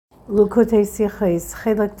Lukutei Sicha is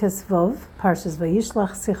Chelek Tesvov, Parshas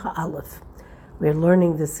Vayishlach Sicha Aleph. We are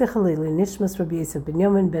learning the Sicha Leili Nishmas Rabbi Yosef ben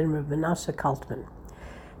Yomin ben Rabbi Menashe Kaltman.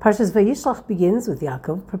 Parshas Vayishlach begins with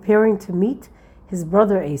Yaakov preparing to meet his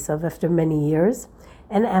brother Esav after many years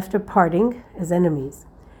and after parting as enemies.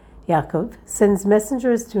 Yaakov sends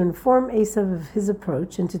messengers to inform Esav of his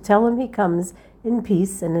approach and to tell him he comes in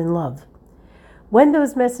peace and in love. When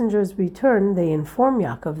those messengers return, they inform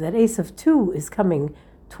Yaakov that Esav too is coming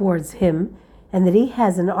towards him and that he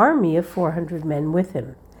has an army of 400 men with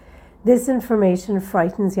him. This information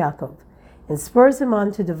frightens Yaakov and spurs him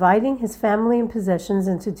on to dividing his family and possessions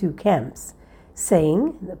into two camps,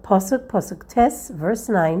 saying, the Pasuk Tes, verse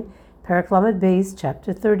 9, Perek Lamed Beis,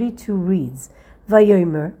 chapter 32 reads,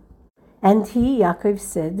 Vayomer, and he, Yaakov,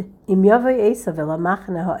 said, Im Yavai Esav el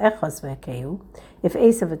hamachna ha'echos ve'keu, if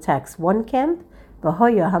Esav attacks one camp,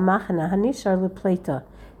 v'hoya hamachna hanishar lepleta,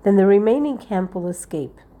 then the remaining camp will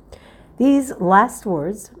escape. These last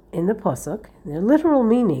words in the Pasuk, their literal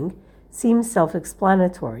meaning, seem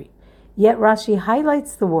self-explanatory. Yet Rashi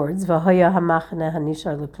highlights the words, V'hoya hamachna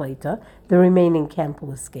hanishar lepleta, the remaining camp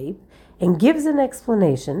will escape, and gives an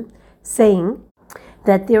explanation, saying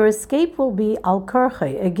that their escape will be al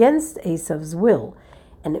karche, against Esav's will,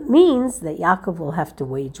 and it means that Yaakov will have to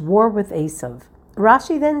wage war with Esav.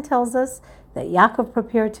 Rashi then tells us that Yaakov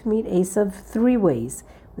prepared to meet Esav three ways,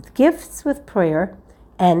 with gifts, with prayer,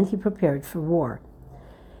 and he prepared for war.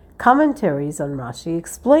 Commentaries on Rashi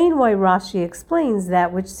explain why Rashi explains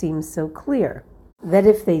that which seems so clear, that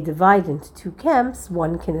if they divide into two camps,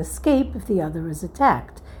 one can escape if the other is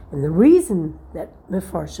attacked. And the reason that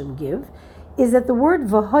Mefarshim give is that the word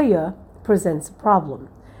V'hoya presents a problem.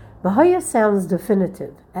 V'hoya sounds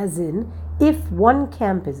definitive, as in, if one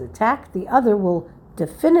camp is attacked, the other will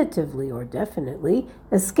definitively or definitely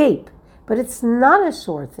escape. But it's not a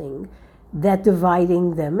sure thing that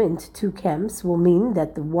dividing them into two camps will mean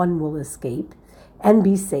that the one will escape and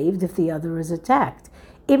be saved if the other is attacked.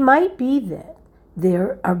 It might be that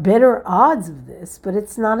there are better odds of this, but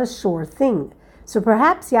it's not a sure thing. So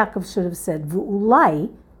perhaps Yaakov should have said,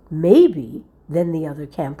 V'ulai, maybe, then the other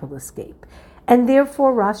camp will escape. And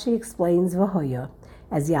therefore Rashi explains V'hoya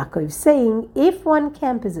as Yaakov saying, if one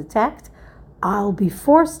camp is attacked, I'll be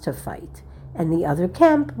forced to fight, and the other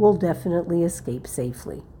camp will definitely escape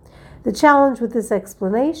safely. The challenge with this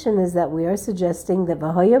explanation is that we are suggesting that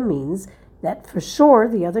V'hoya means that for sure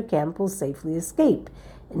the other camp will safely escape.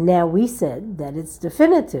 And now we said that it's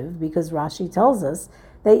definitive because Rashi tells us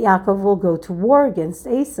that Yaakov will go to war against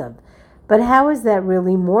Esav. But how is that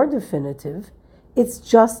really more definitive? It's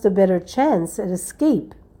just a better chance at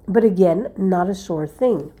escape, but again, not a sure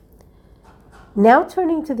thing. Now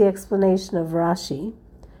turning to the explanation of Rashi,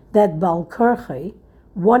 that Bal Karche,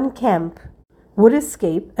 one camp, would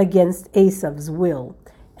escape against Esav's will,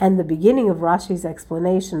 and the beginning of Rashi's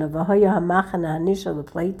explanation of V'hoya hamachna hanishar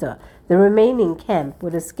lepleta, the remaining camp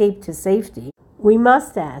would escape to safety, we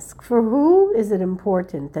must ask, for who is it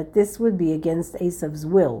important that this would be against Esav's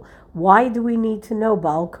will? Why do we need to know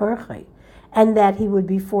Bal Karche? And that he would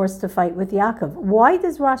be forced to fight with Yaakov. Why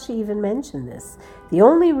does Rashi even mention this? The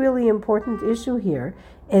only really important issue here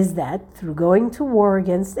is that through going to war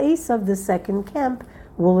against Esav, the second camp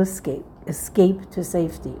will escape to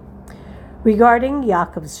safety. Regarding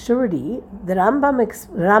Yaakov's surety, the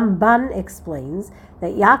Ramban explains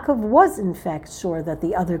that Yaakov was in fact sure that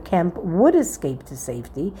the other camp would escape to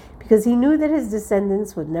safety because he knew that his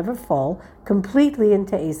descendants would never fall completely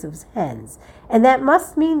into Esav's hands. And that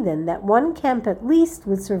must mean then that one camp at least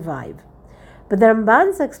would survive. But the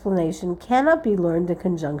Ramban's explanation cannot be learned in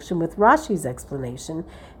conjunction with Rashi's explanation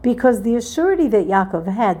because the surety that Yaakov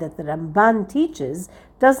had that the Ramban teaches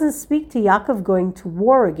doesn't speak to Yaakov going to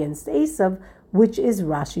war against Esav, which is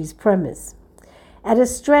Rashi's premise. At a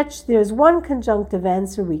stretch, there's one conjunctive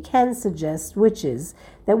answer we can suggest, which is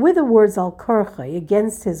that with the words al karche,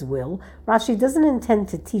 against his will, Rashi doesn't intend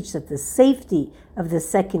to teach that the safety of the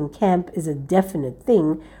second camp is a definite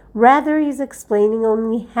thing. Rather, he's explaining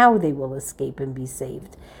only how they will escape and be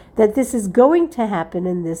saved. That this is going to happen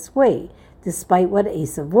in this way, despite what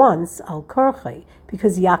Esav wants, al karche,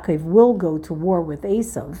 because Yaakov will go to war with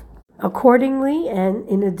Esav. Accordingly, and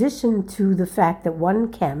in addition to the fact that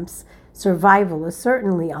one camp's survival is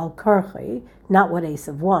certainly al karche, not what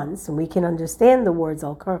Esav wants, and we can understand the words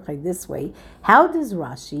al karche this way, how does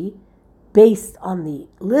Rashi, based on the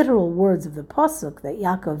literal words of the Pasuk that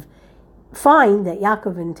Yaakov find that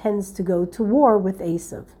Yaakov intends to go to war with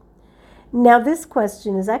Esav? Now this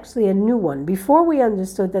question is actually a new one. Before we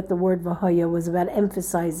understood that the word V'hoya was about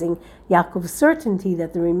emphasizing Yaakov's certainty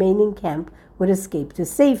that the remaining camp would escape to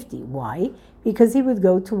safety. Why? because he would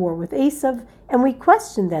go to war with Esav, and we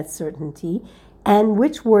questioned that certainty, and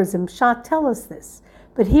which words in Pshat tell us this.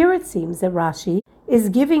 But here it seems that Rashi is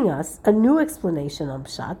giving us a new explanation on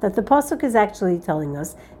Pshat, that the Pasuk is actually telling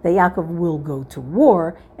us that Yaakov will go to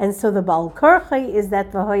war, and so the Baal Korchi is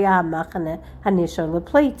that V'hoya HaMachane HaNishar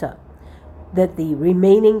LePleita, that the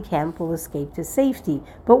remaining camp will escape to safety.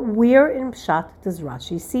 But where in Pshat does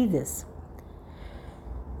Rashi see this?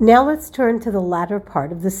 Now let's turn to the latter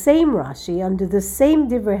part of the same Rashi, under the same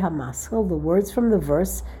Divrei HaMaschil, the words from the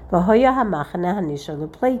verse, V'hoya HaMachane HaNishar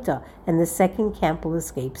LePleita, and the second camp will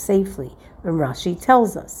escape safely, when Rashi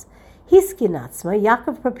tells us, Hiskin Atzma,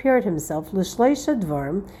 Yaakov prepared himself, L'shleisha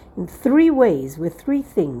Dvarim, in 3 ways, with 3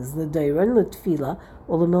 things, L'deiron, L'tfila,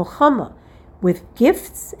 or L'milchama, with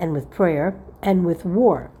gifts, and with prayer, and with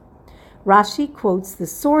war. Rashi quotes the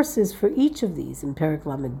sources for each of these. In Perek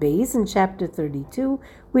Lamed Beis, in chapter 32,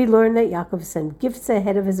 we learn that Yaakov sent gifts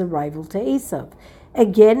ahead of his arrival to Esav.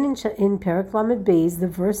 Again, in Perek Lamed Beis, the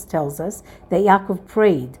verse tells us that Yaakov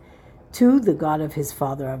prayed to the God of his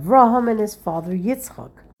father Avraham and his father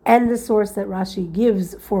Yitzchak. And the source that Rashi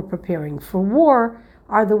gives for preparing for war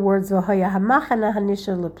are the words V'hoya HaMachane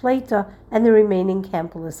HaNishar LePleita, and the remaining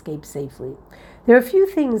camp will escape safely. There are a few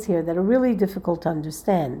things here that are really difficult to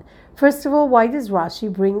understand. First of all, why does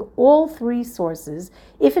Rashi bring all 3 sources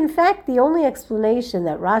if in fact the only explanation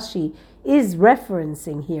that Rashi is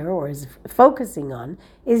referencing here, or is focusing on,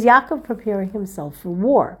 is Yaakov preparing himself for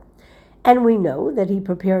war? And we know that he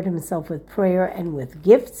prepared himself with prayer and with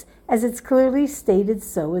gifts, as it's clearly stated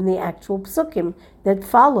so in the actual psukim that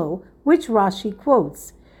follow, which Rashi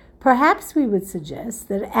quotes. Perhaps we would suggest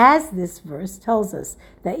that as this verse tells us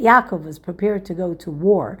that Yaakov was prepared to go to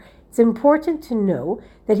war, it's important to know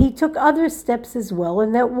that he took other steps as well,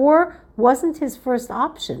 and that war wasn't his first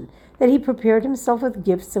option, that he prepared himself with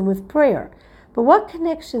gifts and with prayer. But what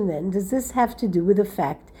connection then does this have to do with the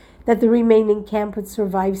fact that the remaining camp would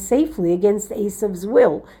survive safely against Esav's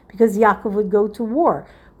will, because Yaakov would go to war,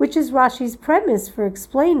 which is Rashi's premise for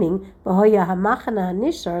explaining V'hoya HaMachane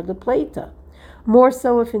HaNishar LePleita? More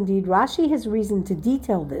so if indeed Rashi has reason to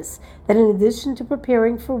detail this, that in addition to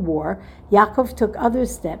preparing for war, Yaakov took other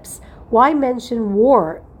steps. Why mention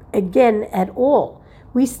war again at all?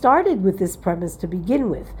 We started with this premise to begin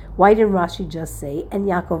with. Why didn't Rashi just say, and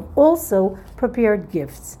Yaakov also prepared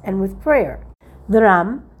gifts and with prayer? The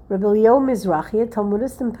Ram, Rabbi Eliyahu Mizrahi, a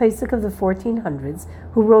Talmudist and Pesach of the 1400s,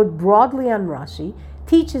 who wrote broadly on Rashi,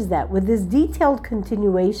 teaches that with this detailed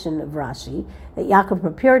continuation of Rashi, that Yaakov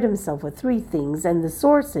prepared himself with 3 things, and the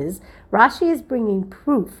sources, Rashi is bringing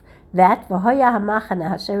proof that V'hoya HaMachane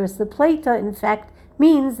HaNishar LePleita in fact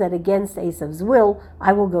means that against Esav's will,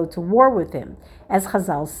 I will go to war with him. As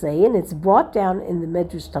Chazal say, and it's brought down in the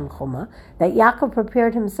Medrash Tanchuma, that Yaakov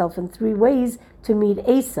prepared himself in 3 ways to meet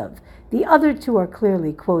Esav. The other 2 are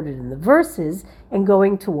clearly quoted in the verses, and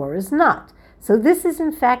going to war is not. So this is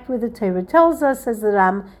in fact where the Torah tells us, says the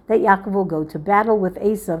Ram, that Yaakov will go to battle with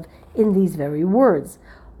Esav in these very words.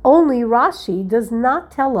 Only Rashi does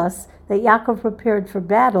not tell us that Yaakov prepared for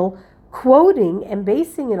battle, quoting and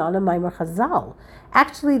basing it on a Maimar Chazal.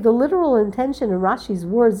 Actually, the literal intention in Rashi's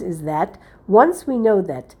words is that once we know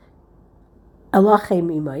that Elachem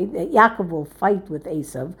Imai, that Yaakov will fight with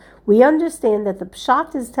Esav, we understand that the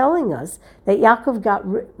Pshat is telling us that Yaakov got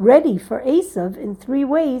ready for Esav in 3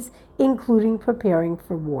 ways, including preparing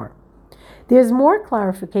for war. There's more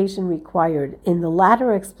clarification required in the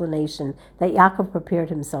latter explanation that Yaakov prepared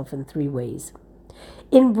himself in 3 ways.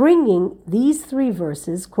 In bringing these 3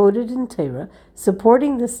 verses quoted in Torah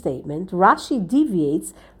supporting the statement, Rashi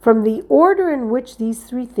deviates from the order in which these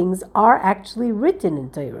 3 things are actually written in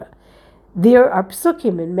Torah. There are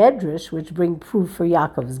psukim in Medrash which bring proof for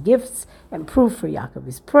Yaakov's gifts, and proof for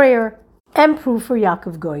Yaakov's prayer, and proof for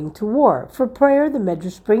Yaakov going to war. For prayer, the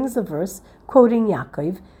Medrash brings a verse quoting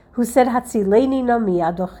Yaakov, who said, Hatzileni na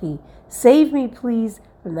miyadochi, save me please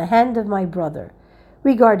from the hand of my brother.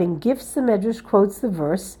 Regarding gifts, the Medrash quotes the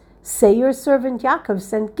verse, say your servant Yaakov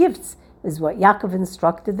sent gifts, is what Yaakov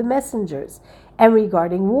instructed the messengers. And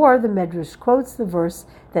regarding war, the Medrash quotes the verse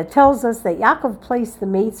that tells us that Yaakov placed the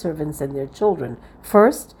maidservants and their children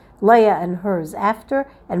first, Leah and hers after,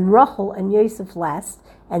 and Rachel and Yosef last,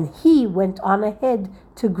 and he went on ahead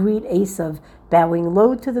to greet Esav, bowing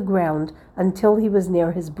low to the ground until he was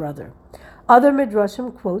near his brother. Other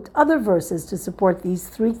Midrashim quote other verses to support these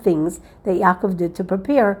 3 things that Yaakov did to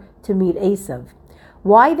prepare to meet Esav.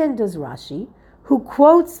 Why then does Rashi, who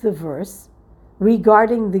quotes the verse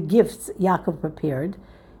regarding the gifts Yaakov prepared,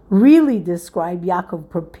 really describe Yaakov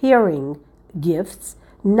preparing gifts,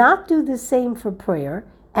 not do the same for prayer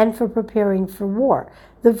and for preparing for war?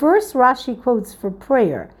 The verse Rashi quotes for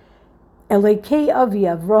prayer Elokei Avi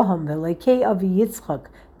Avraham, Elokei Avi Yitzchak,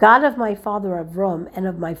 God of my father Avram and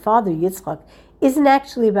of my father Yitzchak, isn't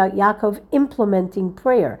actually about Yaakov implementing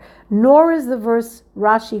prayer, nor is the verse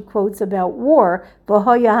Rashi quotes about war,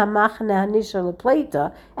 V'hoya hamachne hanisha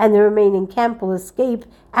lepleita, and the remaining camp will escape,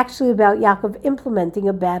 actually about Yaakov implementing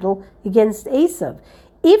a battle against Esav.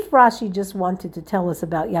 If Rashi just wanted to tell us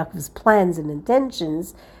about Yaakov's plans and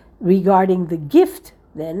intentions regarding the gift,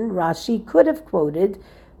 then Rashi could have quoted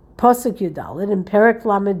Pasuk Yudalit in Perek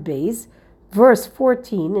Lamed Beis, verse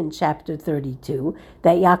 14 in chapter 32,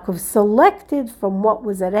 that Yaakov selected from what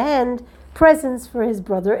was at hand presents for his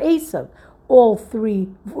brother Esav. All three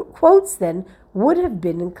quotes then would have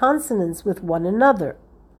been in consonance with one another.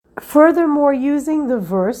 Furthermore, using the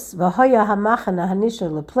verse, V'hoya hamachana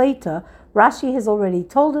hanisha lepleita, Rashi has already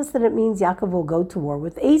told us that it means Yaakov will go to war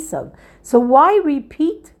with Esav. So why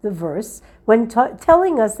repeat the verse when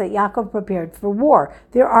telling us that Yaakov prepared for war?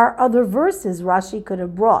 There are other verses Rashi could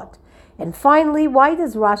have brought. And finally, why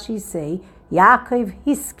does Rashi say Yaakov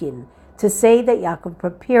hiskin, to say that Yaakov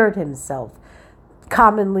prepared himself?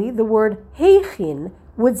 Commonly, the word heichin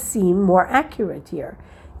would seem more accurate here.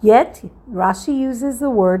 Yet, Rashi uses the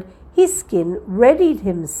word hiskin, readied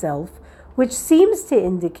himself, which seems to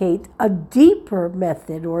indicate a deeper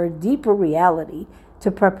method or a deeper reality to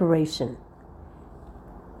preparation.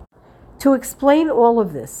 To explain all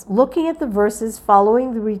of this, looking at the verses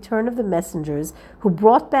following the return of the messengers who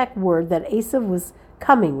brought back word that Esav was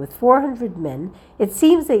coming with 400 men, it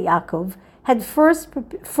seems that Yaakov had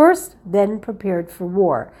first then prepared for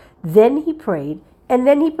war, then he prayed, and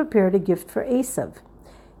then he prepared a gift for Esav.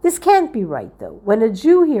 This can't be right, though. When a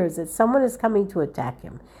Jew hears that someone is coming to attack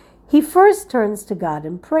him, he first turns to God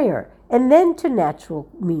in prayer, and then to natural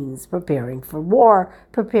means, preparing for war,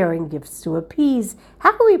 preparing gifts to appease.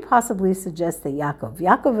 How can we possibly suggest that Yaakov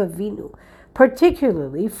Avinu,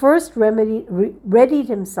 particularly, first readied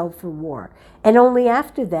himself for war, and only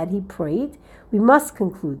after that he prayed? We must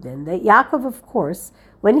conclude then that Yaakov, of course,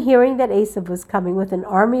 when hearing that Esav was coming with an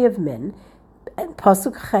army of men, and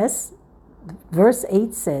Pasuk Ches, verse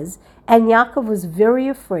 8 says, and Yaakov was very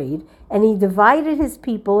afraid, and he divided his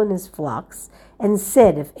people and his flocks, and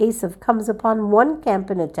said, if Esav comes upon one camp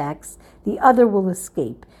and attacks, the other will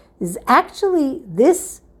escape. This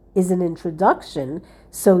is an introduction,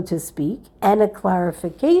 so to speak, and a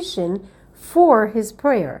clarification for his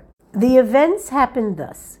prayer. The events happened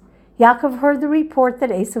thus. Yaakov heard the report that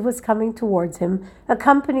Esav was coming towards him,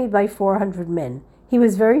 accompanied by 400 men. He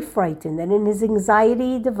was very frightened, and in his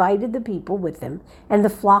anxiety he divided the people with him, and the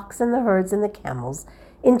flocks and the herds and the camels,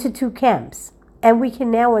 into two camps. And we can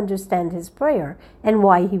now understand his prayer and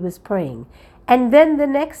why he was praying. And then the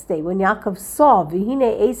next day, when Yaakov saw V'hine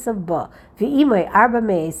Esav ba, V'imei arba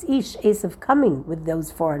me'es ish, Esav coming with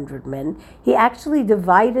those 400 men, he actually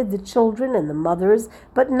divided the children and the mothers,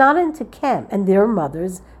 but not into camp, and their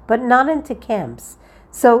mothers, but not into camps.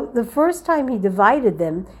 So the first time he divided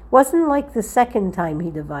them wasn't like the second time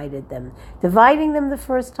he divided them. Dividing them the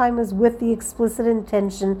first time was with the explicit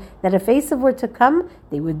intention that if Esav were to come,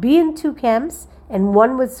 they would be in two camps, and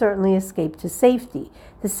one would certainly escape to safety.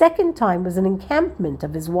 The second time was an encampment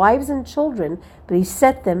of his wives and children, but he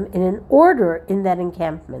set them in an order in that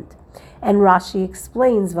encampment. And Rashi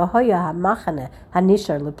explains, V'hoya hamachane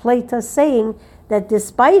hanishar lepleita, saying that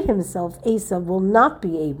despite himself, Esav will not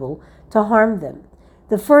be able to harm them.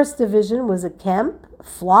 The first division was a camp,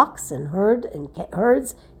 flocks and herds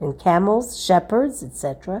and camels, shepherds,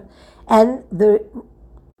 etc. And the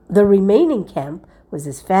remaining camp was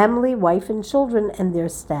his family, wife and children, and their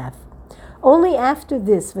staff. Only after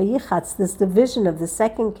this, Vayichatz, this division of the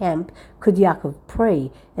second camp, could Yaakov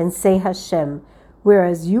pray and say Hashem,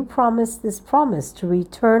 whereas you promised this promise to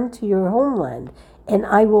return to your homeland, and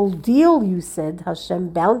I will deal, you said, Hashem,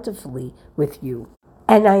 bountifully with you.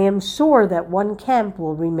 And I am sure that one camp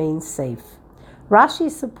will remain safe.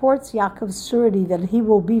 Rashi supports Yaakov's surety that he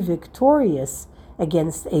will be victorious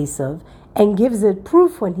against Esav, and gives it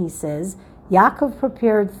proof when he says, Yaakov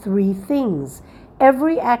prepared three things.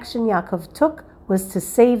 Every action Yaakov took was to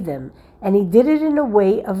save them, and he did it in a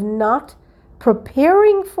way of not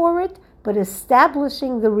preparing for it, but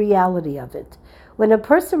establishing the reality of it. When a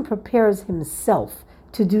person prepares himself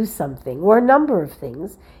to do something, or a number of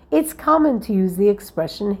things, it's common to use the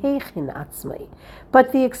expression heichin atzmai.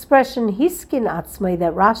 But the expression hiskin atzmai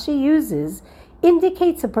that Rashi uses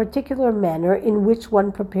indicates a particular manner in which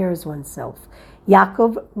one prepares oneself.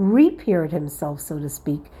 Yaakov repaired himself, so to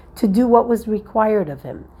speak, to do what was required of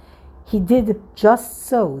him. He did just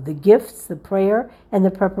so. The gifts, the prayer, and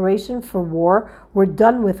the preparation for war were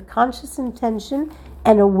done with conscious intention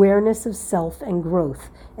and awareness of self and growth.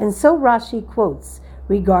 And so Rashi quotes,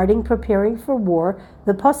 regarding preparing for war,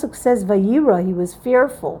 the pasuk says, Vayira, he was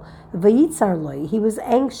fearful. Vayitzarloi, he was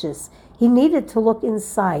anxious. He needed to look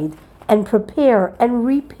inside and prepare and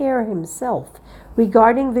repair himself.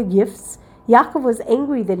 Regarding the gifts, Yaakov was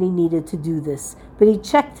angry that he needed to do this, but he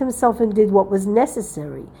checked himself and did what was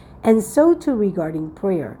necessary. And so too regarding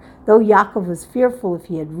prayer. Though Yaakov was fearful if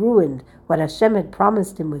he had ruined what Hashem had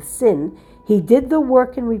promised him with sin, he did the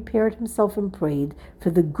work and repaired himself and prayed for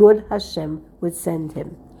the good Hashem would send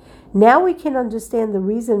him. Now we can understand the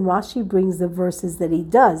reason Rashi brings the verses that he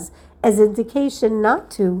does as indication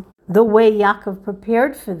not to the way Yaakov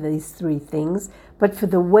prepared for these three things, but for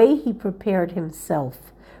the way he prepared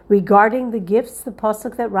himself. Regarding the gifts, the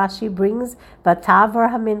pasuk that Rashi brings,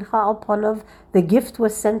 Vatavar hamincha al panav, the gift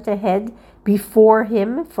was sent ahead before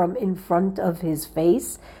him from in front of his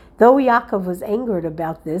face. Though Yaakov was angered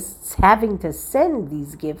about this, having to send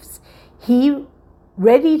these gifts, he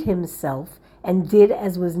readied himself and did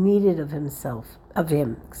as was needed of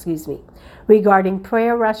him. Regarding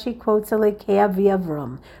prayer, Rashi quotes Elekei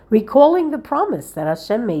Avram, recalling the promise that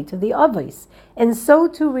Hashem made to the Avos. And so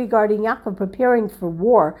too regarding Yaakov preparing for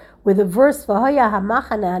war, with the verse V'haya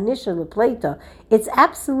hamachane hanisha lepleita, it's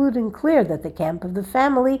absolute and clear that the camp of the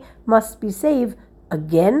family must be saved,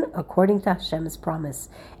 again according to Hashem's promise.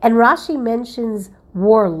 And Rashi mentions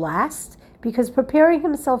war last, because preparing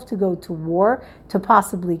himself to go to war, to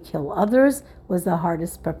possibly kill others, was the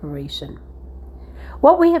hardest preparation.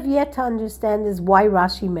 What we have yet to understand is why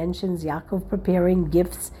Rashi mentions Yaakov preparing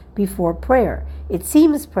gifts before prayer. It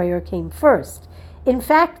seems prayer came first. In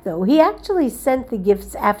fact, though, he actually sent the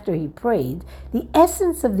gifts after he prayed. The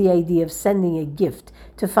essence of the idea of sending a gift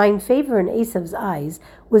to find favor in Esav's eyes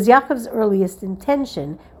was Yaakov's earliest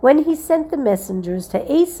intention when he sent the messengers to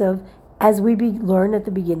Esav, as we learn at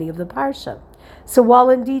the beginning of the Parsha. So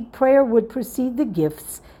while indeed prayer would precede the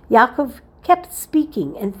gifts, Yaakov kept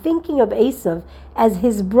speaking and thinking of Esav as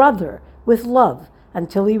his brother with love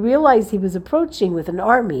until he realized he was approaching with an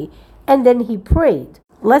army, and then he prayed.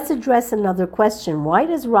 Let's address another question. Why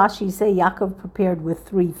does Rashi say Yaakov prepared with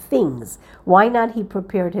three things? Why not he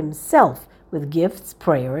prepared himself with gifts,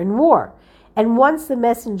 prayer, and war? And once the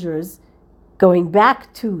messengers, going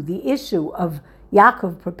back to the issue of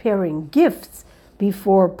Yaakov preparing gifts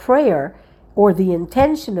before prayer, or the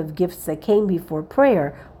intention of gifts that came before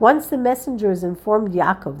prayer, once the messengers informed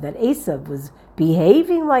Yaakov that Esav was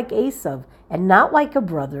behaving like Esav and not like a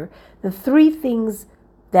brother, the three things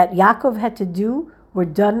that Yaakov had to do were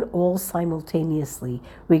done all simultaneously.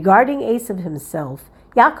 Regarding Esav himself,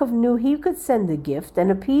 Yaakov knew he could send a gift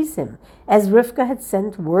and appease him, as Rivka had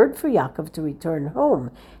sent word for Yaakov to return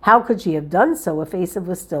home. How could she have done so if Esav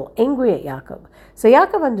was still angry at Yaakov? So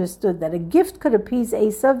Yaakov understood that a gift could appease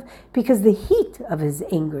Esav because the heat of his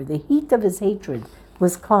anger, the heat of his hatred,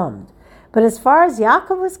 was calmed. But as far as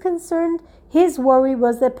Yaakov was concerned, his worry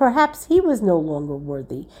was that perhaps he was no longer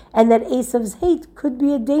worthy, and that Esav's hate could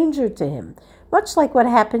be a danger to him, much like what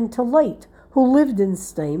happened to Lot, who lived in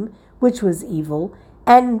Sdom, which was evil,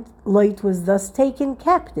 and Lot was thus taken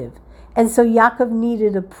captive. And so Yaakov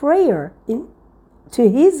needed a prayer to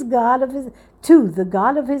the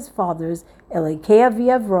God of his fathers, Elekei Avi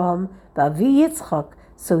Avraham, V'Avi Yitzchak,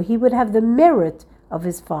 so he would have the merit of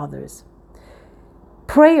his fathers.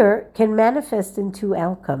 Prayer can manifest in two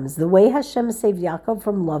outcomes: the way Hashem saved Yaakov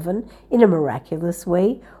from Lavan in a miraculous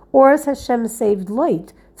way, or as Hashem saved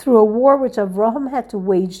Lot through a war which Avraham had to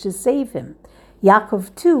wage to save him.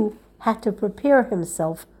 Yaakov too had to prepare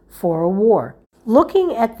himself for a war.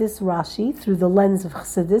 Looking at this Rashi through the lens of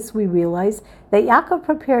Chassidus, we realize that Yaakov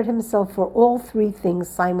prepared himself for all three things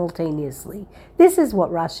simultaneously. This is what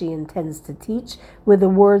Rashi intends to teach with the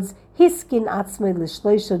words Hiskin atzmei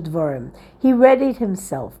l'shloisha dvarim. He readied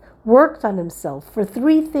himself, worked on himself for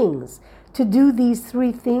three things, to do these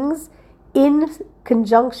three things in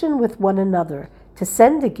conjunction with one another, to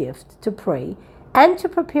send a gift, to pray, and to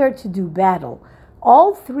prepare to do battle.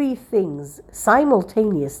 All three things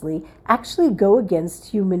simultaneously actually go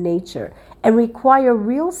against human nature and require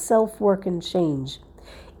real self-work and change.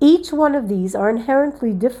 Each one of these are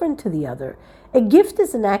inherently different to the other. A gift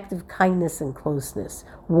is an act of kindness and closeness.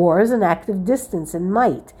 War is an act of distance and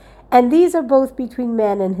might. And these are both between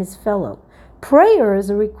man and his fellow. Prayer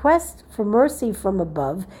is a request for mercy from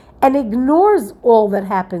above and ignores all that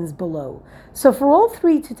happens below. So for all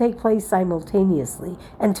three to take place simultaneously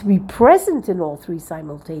and to be present in all three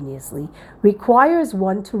simultaneously requires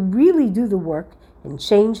one to really do the work and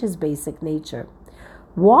change his basic nature.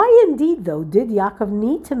 Why indeed, though, did Yaakov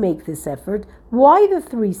need to make this effort? Why the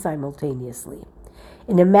three simultaneously?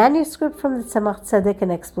 In a manuscript from the Tzemach Tzedek,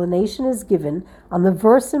 an explanation is given on the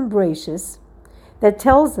verse in Bereshis that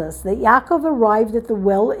tells us that Yaakov arrived at the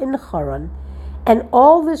well in Haran, and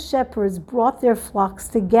all the shepherds brought their flocks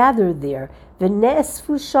to gather there.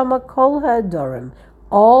 V'ne'esfu shama kol ha'adorim.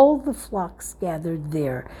 All the flocks gathered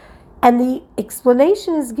there. And the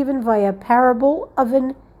explanation is given via a parable of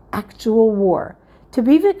an actual war. To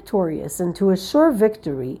be victorious and to assure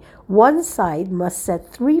victory, one side must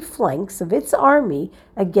set 3 flanks of its army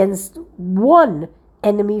against one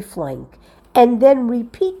enemy flank, and then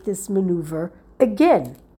repeat this maneuver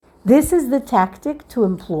again. This is the tactic to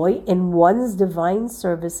employ in one's divine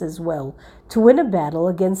service as well. To win a battle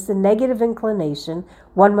against a negative inclination,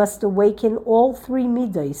 one must awaken all 3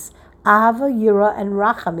 midos, Ahava, Yira, and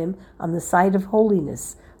Rachamim, on the side of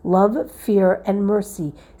holiness, love, fear, and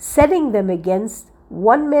mercy, setting them against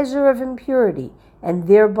one measure of impurity, and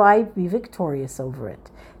thereby be victorious over it.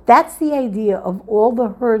 That's the idea of all the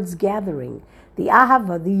herds gathering, the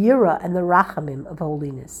Ahava, the Yira, and the Rachamim of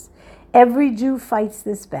holiness. Every Jew fights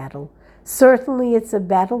this battle. Certainly it's a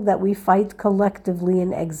battle that we fight collectively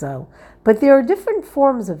in exile. But there are different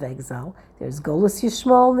forms of exile. There's Golus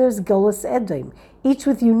Yishmael and there's Golus Edom, each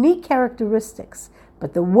with unique characteristics.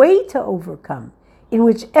 But the way to overcome, in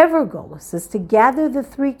whichever Golus, is to gather the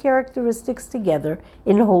 3 characteristics together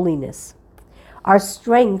in holiness. Our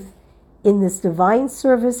strength in this divine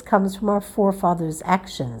service comes from our forefathers'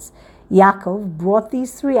 actions. Yaakov brought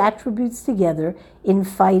these 3 attributes together in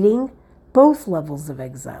fighting both levels of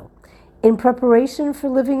exile. In preparation for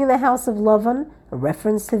living in the house of Lavan, a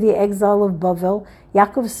reference to the exile of Bavel,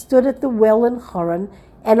 Yaakov stood at the well in Haran,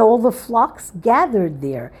 and all the flocks gathered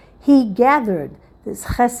there. He gathered his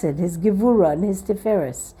chesed, his gevura, and his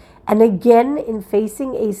tiferes. And again, in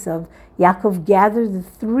facing Esav, Yaakov gathered the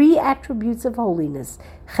 3 attributes of holiness: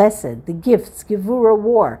 chesed, the gifts, gevura,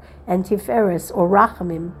 war, and tiferes, or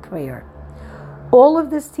rachamim, prayer. All of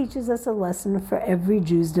this teaches us a lesson for every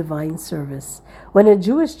Jew's divine service. When a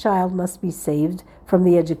Jewish child must be saved from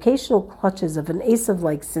the educational clutches of an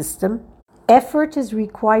Esav-like system, effort is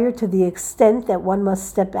required to the extent that one must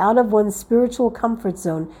step out of one's spiritual comfort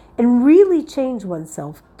zone and really change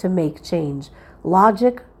oneself to make change.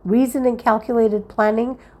 Logic, reason, and calculated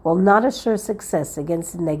planning will not assure success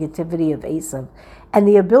against the negativity of Esav and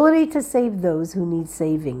the ability to save those who need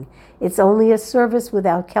saving. It's only a service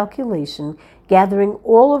without calculation, gathering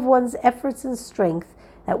all of one's efforts and strength,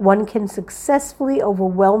 that one can successfully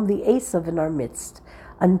overwhelm the Esav in our midst,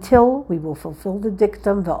 until we will fulfill the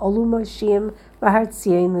dictum, Va'olu Moshiach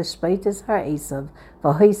v'hartzion l'shpeitis har Esav,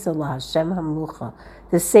 v'hoisa laHashem hamlucha.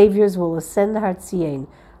 The saviors will ascend Hartzion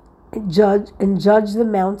and judge the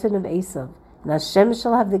mountain of Esav, and Hashem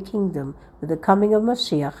shall have the kingdom with the coming of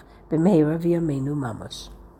Mashiach b'meira v'yameinu mamash.